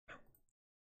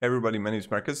Everybody, my name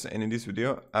is Marcus, and in this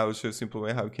video I will show you a simple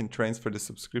way how you can transfer the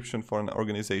subscription for an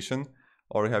organization,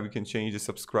 or how you can change the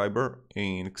subscriber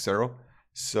in Xero.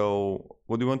 So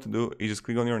what you want to do is just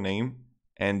click on your name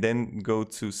and then go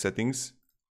to settings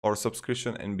or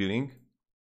subscription and billing.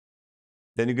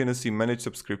 Then you're going to see manage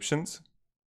subscriptions.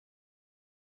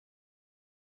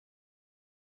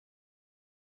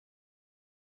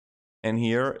 And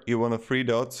here you want a 3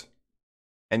 dots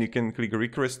and you can click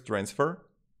request transfer.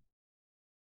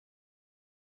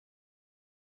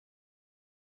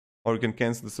 Or you can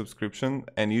cancel the subscription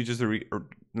and you just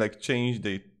change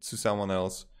it to someone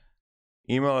else.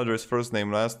 Email address, first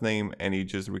name, last name, and you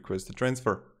just request the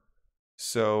transfer.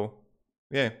 So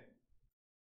yeah,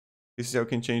 this is how you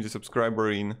can change the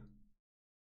subscriber in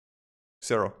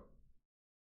Xero.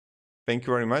 Thank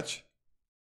you very much.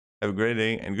 Have a great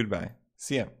day and goodbye.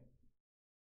 See ya.